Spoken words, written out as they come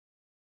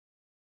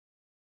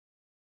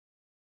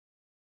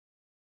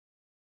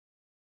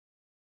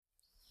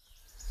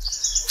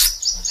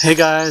Hey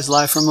guys,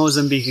 live from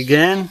Mozambique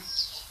again.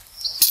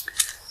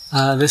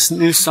 This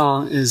new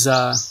song is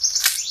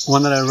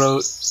one that I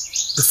wrote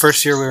the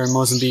first year we were in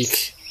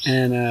Mozambique,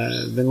 and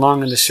been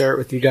longing to share it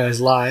with you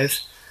guys live.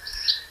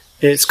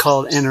 It's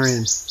called Enter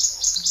In.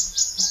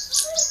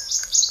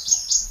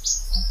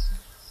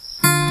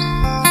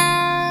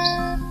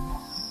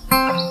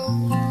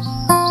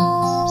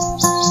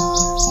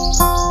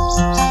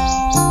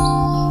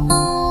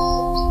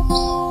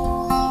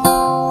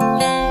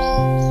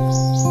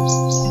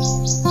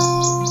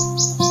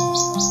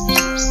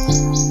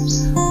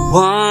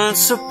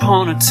 Once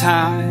upon a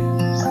time,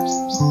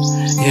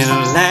 in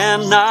a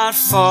land not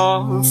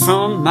far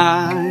from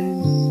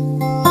mine,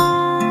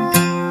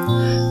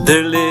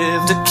 there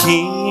lived a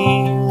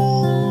king.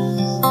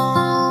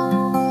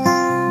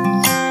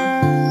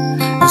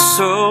 And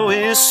so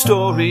his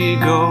story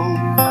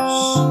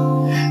goes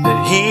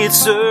that he'd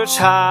search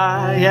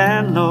high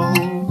and low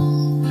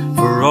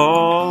for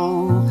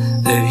all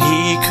that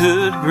he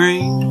could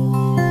bring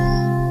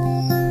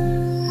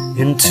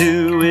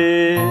into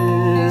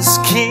his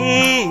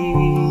kingdom.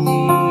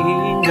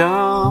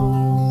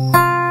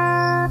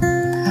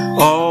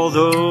 All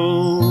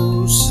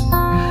those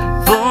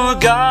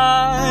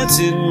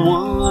forgotten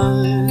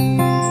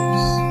ones,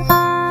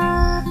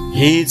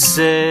 he'd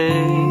say,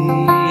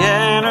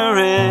 enter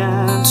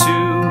into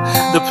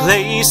the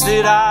place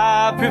that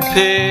I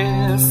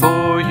prepared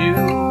for you.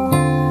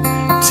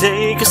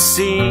 Take a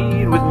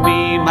seat with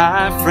me,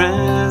 my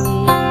friend.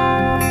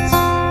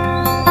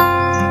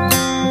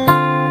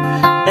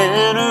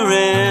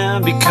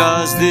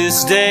 Because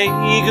this day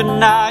could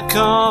not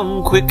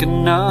come quick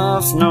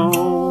enough, no.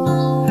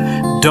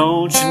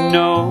 Don't you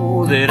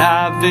know that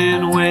I've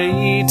been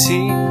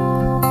waiting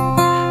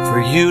for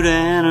you to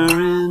enter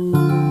in?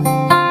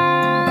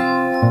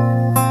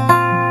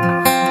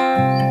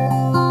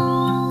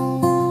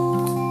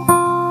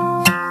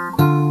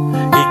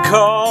 He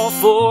called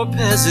for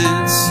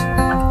peasants,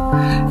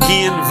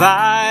 he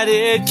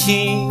invited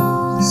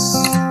kings.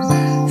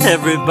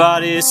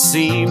 Everybody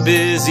seemed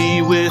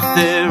busy with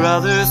their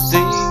other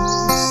things.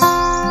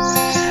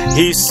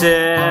 He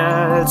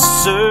said,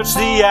 search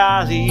the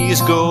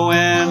alleys, go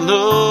and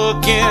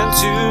look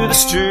into the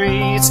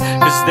streets,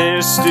 'cause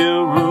there's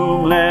still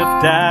room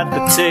left at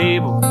the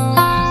table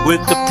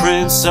with the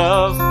Prince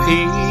of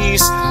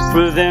Peace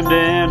for them to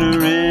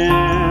enter in.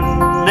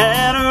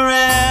 Enter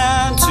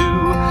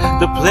into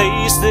the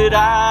place that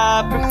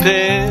I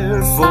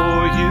prepared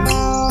for you.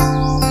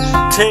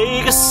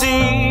 Take a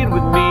seat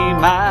with me,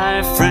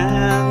 my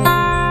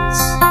friends.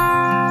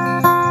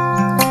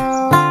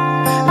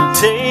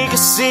 Take a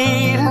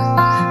seat.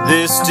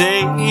 This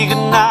day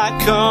could not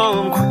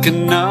come quick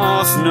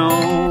enough, no.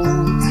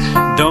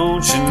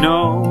 Don't you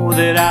know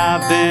that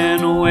I've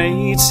been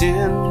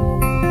waiting?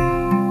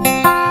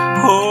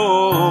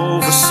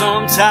 Oh, for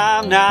some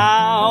time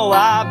now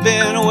I've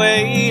been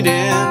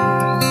waiting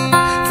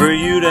for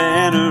you to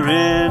enter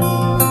in.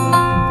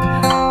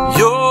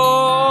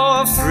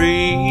 Your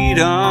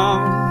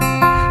freedom,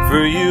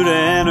 for you to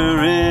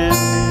enter in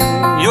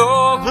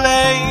your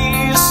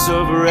place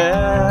of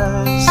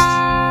rest,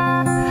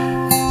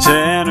 to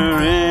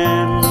enter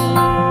in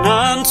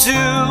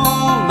unto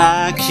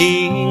my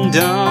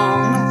kingdom.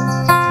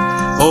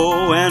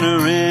 Oh,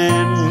 enter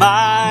in,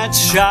 my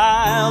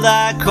child,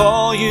 I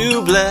call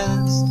you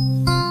blessed.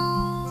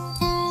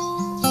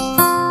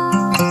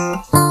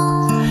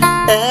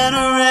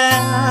 Enter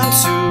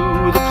into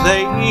the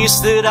place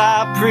that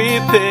I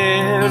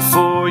prepared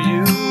for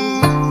you.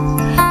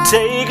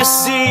 Take a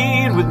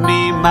seat with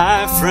me,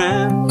 my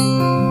friend,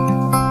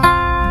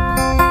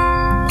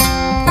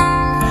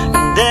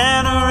 and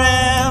enter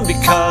in,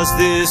 because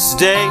this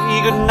day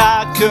could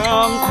not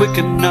come quick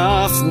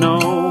enough, no.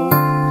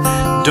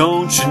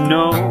 Don't you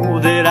know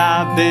that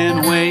I've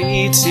been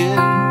waiting?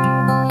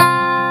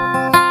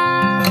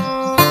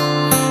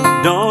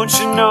 Don't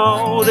you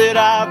know that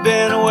I've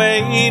been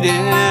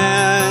waiting?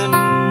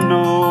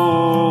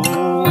 No,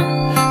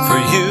 for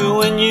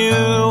you and you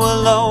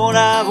alone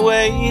I've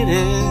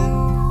waited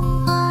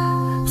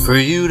for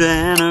you to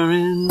enter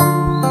in.